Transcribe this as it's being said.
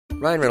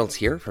Ryan Reynolds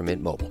here from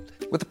Mint Mobile.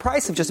 With the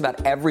price of just about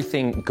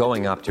everything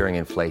going up during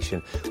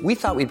inflation, we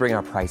thought we'd bring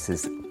our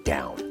prices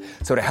down.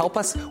 So to help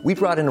us, we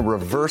brought in a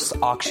reverse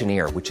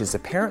auctioneer, which is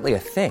apparently a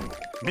thing.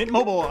 Mint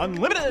Mobile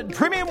Unlimited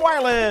Premium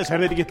Wireless. How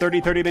to get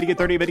 30, 30, bit to get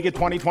 30, bit to get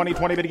 20, 20,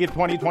 20, bit to get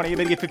 20, 20,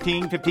 bit to get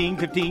 15, 15,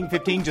 15,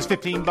 15, just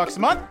 $15 a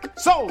month?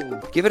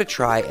 Sold! Give it a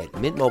try at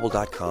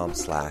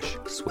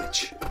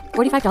mintmobile.com/switch.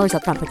 $45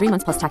 up front for 3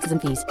 months plus taxes and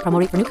fees. Promo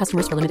rate for new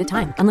customers for limited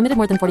time. Unlimited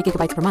more than 40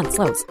 gigabytes per month.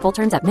 Slows full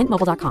terms at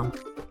mintmobile.com.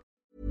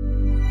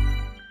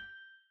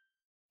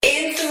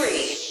 In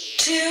 3,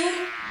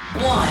 2,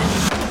 1.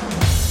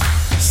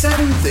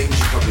 7 things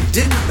you probably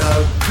didn't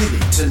know you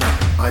need to know.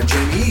 I'm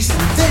Jamie East,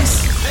 and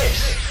this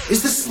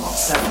is the Smart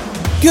 7.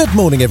 Good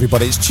morning,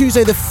 everybody. It's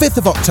Tuesday, the 5th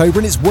of October,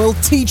 and it's World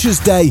Teachers'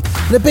 Day.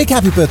 And a big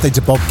happy birthday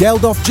to Bob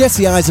Geldof,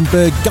 Jesse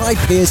Eisenberg, Guy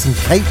Pearce, and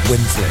Kate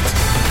Winslet.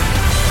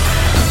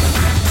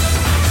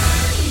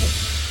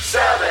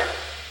 7.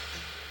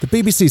 The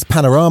BBC's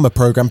Panorama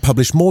programme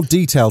published more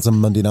details on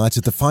Monday night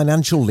of the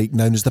financial leak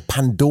known as the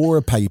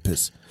Pandora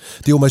Papers.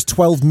 The almost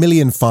 12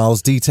 million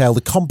files detail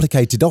the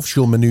complicated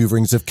offshore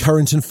manoeuvrings of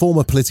current and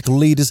former political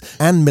leaders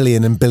and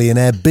million and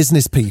billionaire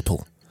business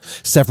people.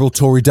 Several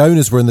Tory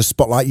donors were in the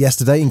spotlight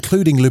yesterday,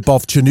 including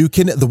Lyubov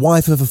Chanukin, the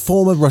wife of a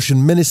former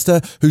Russian minister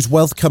whose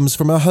wealth comes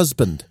from her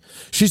husband.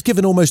 She's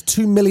given almost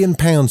 £2 million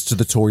to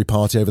the Tory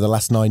party over the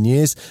last 9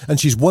 years, and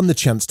she's won the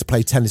chance to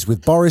play tennis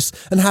with Boris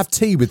and have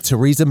tea with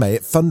Theresa May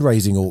at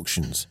fundraising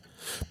auctions.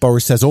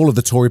 Boris says all of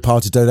the Tory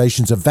party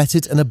donations are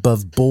vetted and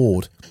above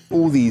board.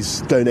 All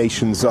these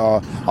donations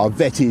are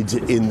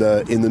vetted in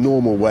the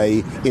normal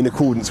way, in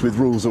accordance with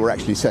rules that were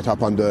actually set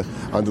up under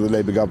the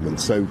Labour government.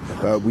 So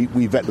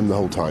we vet them the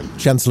whole time.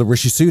 Chancellor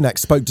Rishi Sunak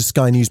spoke to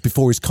Sky News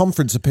before his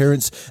conference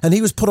appearance, and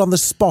he was put on the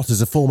spot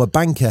as a former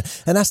banker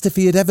and asked if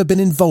he had ever been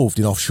involved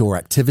in offshore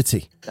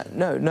activity.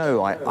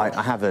 No,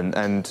 I haven't,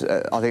 and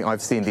I think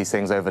I've seen these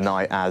things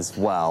overnight as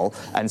well,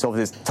 and so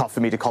obviously it's tough for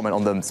me to comment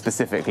on them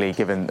specifically,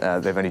 given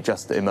they've only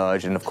just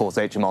emerged, and of course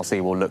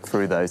HMRC will look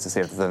through those to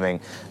see if there's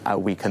anything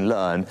we can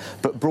learn.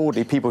 But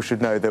broadly, people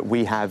should know that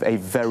we have a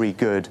very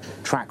good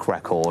track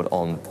record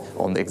on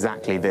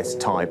exactly this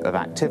type of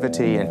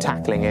activity and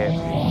tackling it.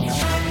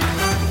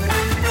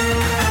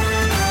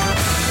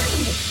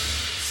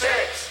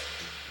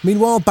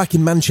 Meanwhile, back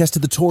in Manchester,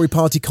 the Tory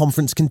party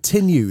conference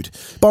continued.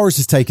 Boris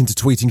has taken to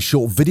tweeting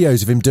short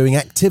videos of him doing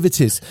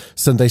activities.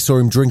 Sunday saw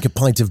him drink a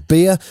pint of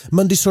beer.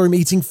 Monday saw him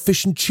eating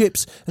fish and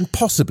chips and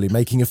possibly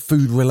making a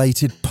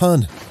food-related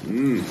pun.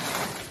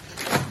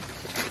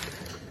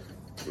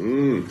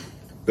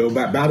 Build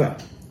that batter.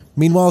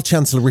 Meanwhile,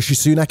 Chancellor Rishi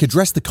Sunak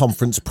addressed the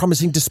conference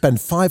promising to spend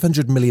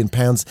 £500 million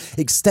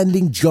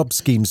extending job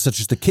schemes such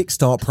as the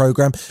Kickstart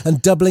programme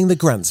and doubling the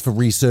grants for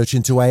research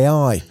into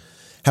AI.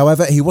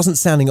 However, he wasn't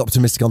sounding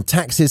optimistic on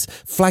taxes,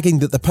 flagging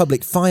that the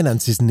public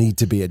finances need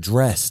to be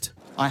addressed.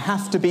 I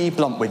have to be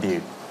blunt with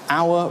you.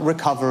 Our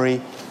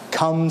recovery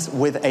comes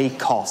with a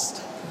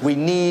cost. We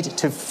need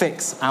to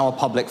fix our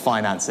public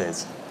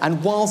finances.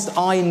 And whilst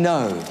I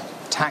know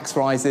tax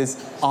rises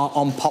are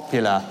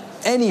unpopular,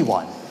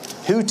 anyone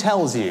who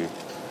tells you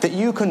that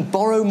you can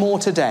borrow more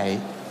today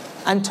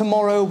and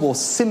tomorrow will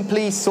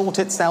simply sort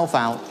itself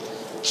out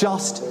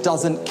just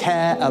doesn't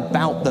care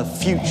about the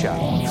future.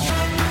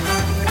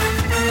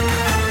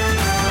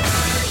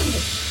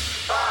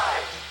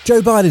 Joe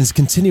Biden's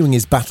continuing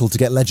his battle to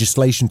get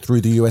legislation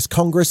through the US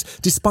Congress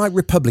despite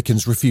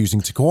Republicans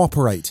refusing to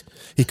cooperate.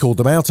 He called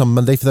them out on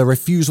Monday for their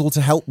refusal to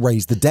help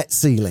raise the debt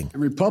ceiling.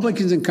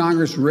 Republicans in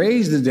Congress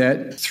raised the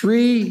debt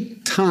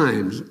 3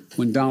 times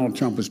when Donald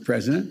Trump was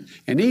president,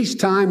 and each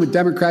time with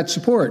Democrat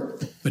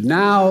support. But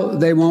now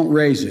they won't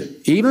raise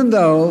it, even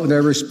though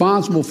they're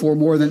responsible for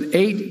more than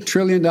 $8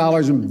 trillion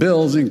in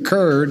bills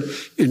incurred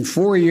in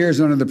 4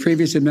 years under the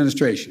previous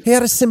administration. He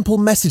had a simple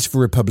message for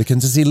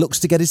Republicans as he looks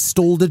to get his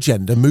stalled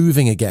agenda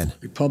moving again.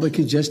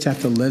 Republicans just have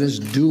to let us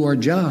do our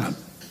job.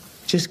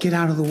 Just get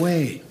out of the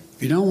way.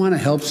 If you don't want to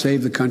help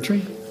save the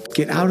country,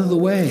 get out of the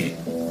way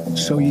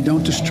so you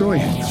don't destroy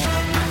it.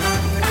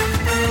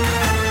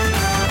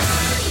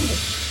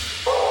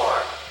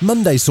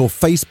 Monday saw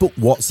Facebook,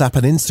 WhatsApp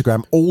and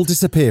Instagram all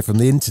disappear from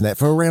the internet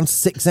for around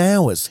 6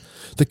 hours.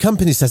 The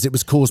company says it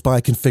was caused by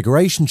a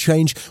configuration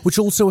change which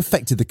also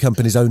affected the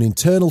company's own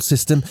internal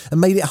system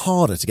and made it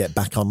harder to get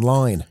back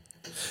online.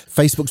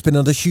 Facebook's been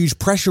under huge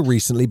pressure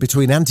recently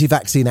between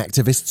anti-vaccine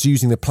activists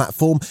using the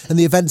platform and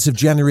the events of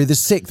January the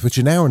 6th, which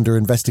are now under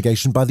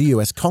investigation by the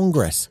US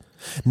Congress.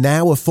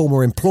 Now a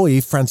former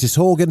employee, Frances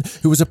Horgan,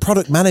 who was a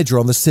product manager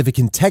on the civic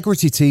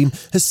integrity team,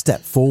 has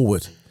stepped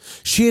forward.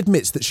 She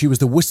admits that she was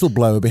the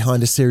whistleblower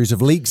behind a series of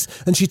leaks,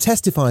 and she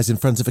testifies in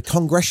front of a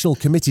congressional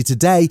committee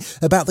today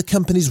about the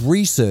company's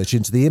research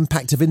into the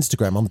impact of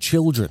Instagram on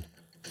children.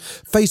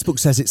 Facebook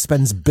says it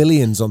spends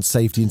billions on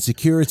safety and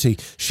security.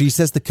 She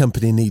says the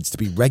company needs to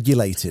be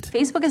regulated.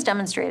 Facebook has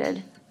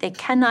demonstrated they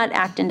cannot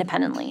act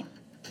independently.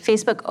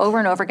 Facebook over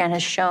and over again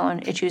has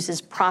shown it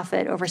chooses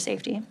profit over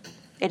safety.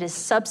 It is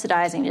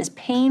subsidizing, it is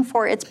paying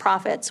for its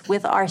profits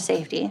with our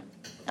safety.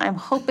 I'm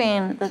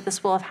hoping that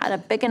this will have had a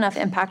big enough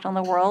impact on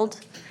the world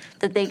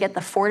that they get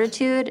the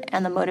fortitude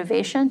and the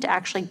motivation to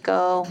actually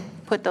go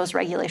put those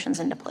regulations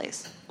into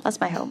place. That's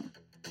my hope.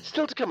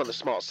 Still to come on the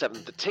Smart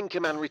 7, the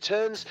Tinkerman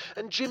returns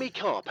and Jimmy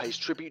Carr pays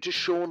tribute to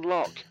Sean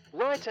Locke.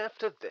 Right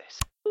after this.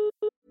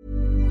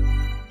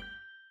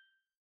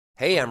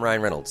 Hey, I'm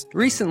Ryan Reynolds.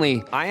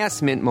 Recently, I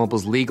asked Mint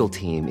Mobile's legal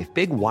team if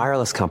big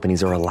wireless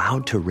companies are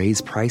allowed to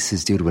raise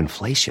prices due to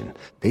inflation.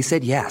 They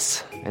said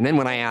yes. And then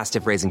when I asked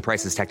if raising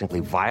prices technically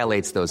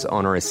violates those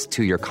onerous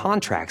 2-year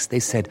contracts, they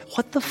said,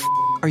 "What the f***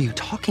 are you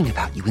talking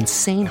about, you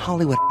insane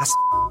Hollywood ass?"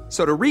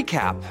 So to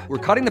recap, we're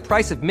cutting the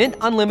price of Mint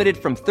Unlimited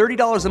from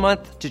 $30 a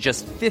month to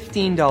just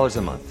 $15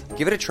 a month.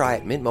 Give it a try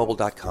at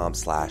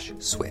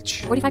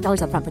mintmobile.com/switch.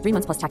 $45 up front for 3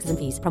 months plus taxes and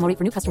fees. Promo rate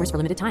for new customers for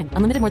limited time.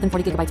 Unlimited more than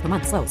 40 gigabytes per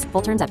month. Slows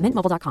full terms at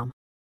mintmobile.com.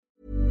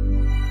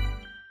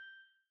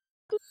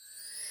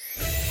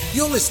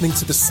 You're listening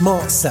to the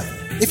Smart 7.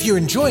 If you're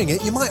enjoying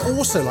it, you might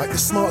also like the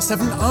Smart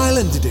 7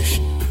 Ireland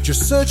edition.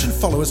 Just search and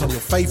follow us on your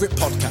favourite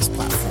podcast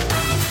platform.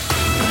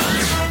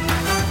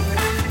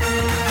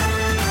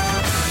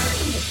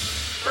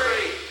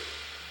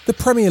 The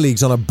Premier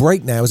League's on a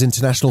break now as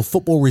international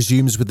football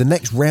resumes with the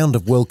next round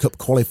of World Cup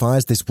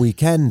qualifiers this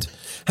weekend.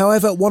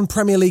 However, one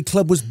Premier League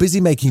club was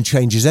busy making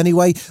changes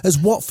anyway, as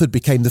Watford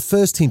became the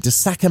first team to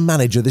sack a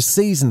manager this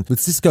season, with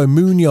Xisco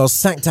Munoz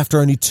sacked after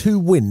only 2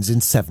 wins in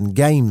 7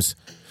 games.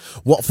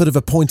 Watford have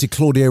appointed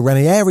Claudio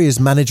Ranieri as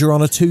manager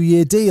on a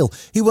 2-year deal.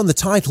 He won the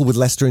title with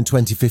Leicester in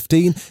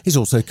 2015. He's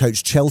also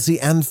coached Chelsea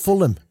and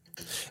Fulham.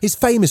 He's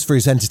famous for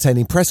his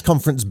entertaining press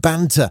conference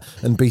banter,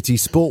 and BT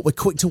Sport were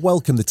quick to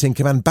welcome the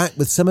Tinkerman back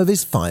with some of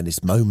his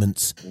finest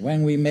moments.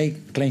 When we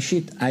make clean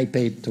sheet, I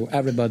pay to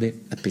everybody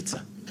a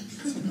pizza.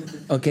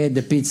 Okay,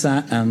 the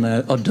pizza and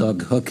a hot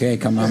dog. Okay,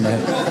 come on.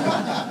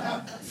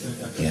 Yeah,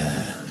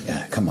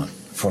 come on.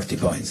 40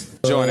 points.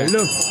 Johnny.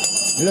 Look.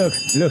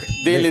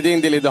 Dilly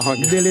din, dilly dong.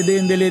 Dilly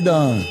din, dilly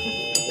dong.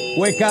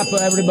 Wake up,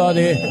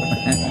 everybody.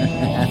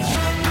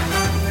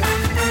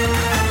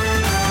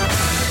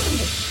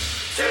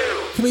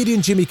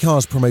 Comedian Jimmy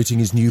Carr's promoting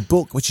his new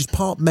book, which is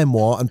part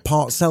memoir and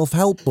part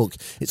self-help book.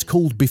 It's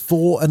called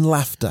Before and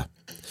Laughter.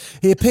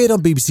 He appeared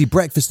on BBC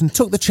Breakfast and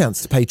took the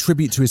chance to pay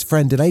tribute to his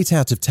friend and 8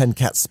 out of 10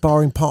 Cats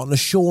sparring partner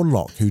Sean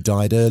Locke, who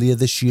died earlier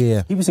this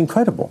year. He was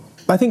incredible.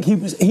 I think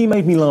he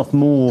made me laugh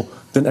more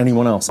than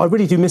anyone else. I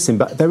really do miss him,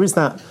 but there is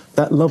that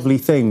lovely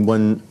thing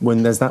when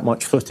there's that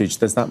much footage,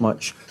 there's that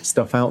much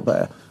stuff out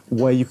there,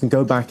 where you can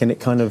go back and it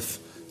kind of...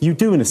 You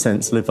do, in a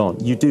sense, live on.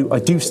 I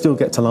do still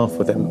get to laugh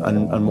with him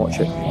and watch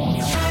it.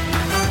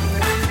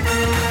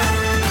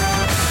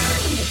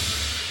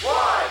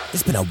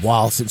 It's been a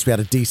while since we had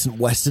a decent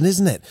Western,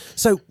 isn't it?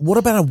 So what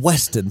about a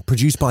Western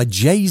produced by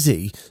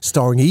Jay-Z,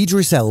 starring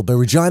Idris Elba,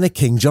 Regina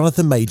King,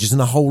 Jonathan Majors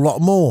and a whole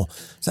lot more?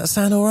 Does that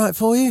sound all right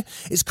for you?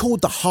 It's called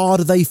The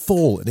Harder They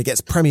Fall, and it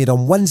gets premiered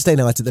on Wednesday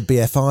night at the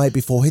BFI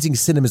before hitting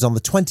cinemas on the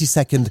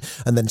 22nd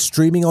and then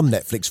streaming on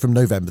Netflix from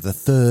November the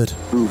 3rd.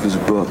 Proof is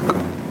Buck.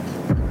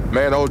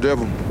 Man, old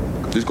devil,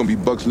 this gonna be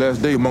Buck's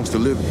last day amongst the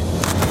living.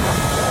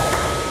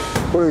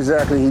 What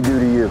exactly he do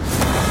to you?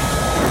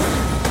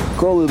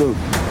 Call it a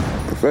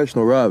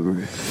professional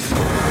robbery.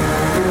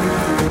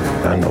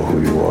 I know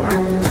who you are.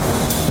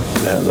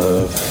 That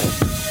love,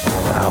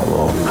 the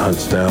outlaw,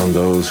 hunts down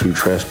those who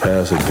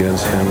trespass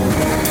against him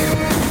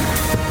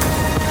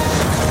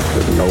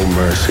with no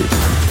mercy.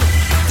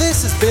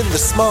 This has been the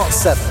Smart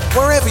 7.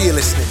 Wherever you're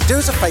listening, do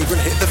us a favour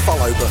and hit the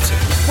follow button.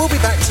 We'll be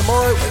back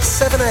tomorrow at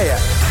 7 a.m.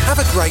 Have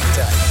a great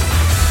day.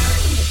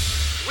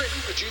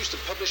 Written, produced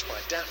and published by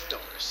Daft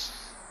Doris.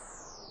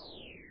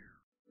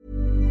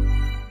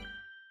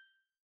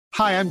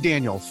 Hi, I'm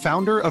Daniel,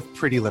 founder of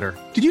Pretty Litter.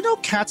 Did you know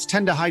cats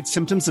tend to hide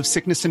symptoms of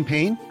sickness and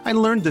pain? I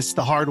learned this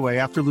the hard way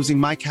after losing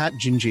my cat,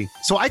 Gingy.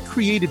 So I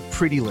created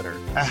Pretty Litter,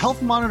 a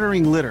health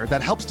monitoring litter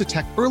that helps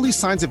detect early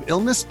signs of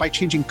illness by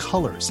changing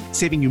colors,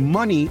 saving you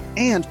money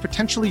and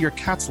potentially your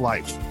cat's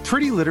life.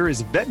 Pretty Litter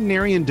is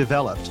veterinarian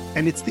developed,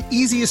 and it's the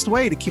easiest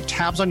way to keep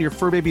tabs on your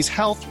fur baby's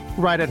health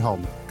right at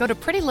home. Go to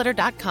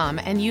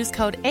prettylitter.com and use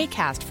code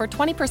ACAST for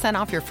 20%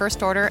 off your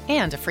first order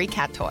and a free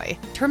cat toy.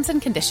 Terms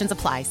and conditions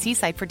apply. See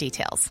site for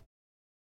details.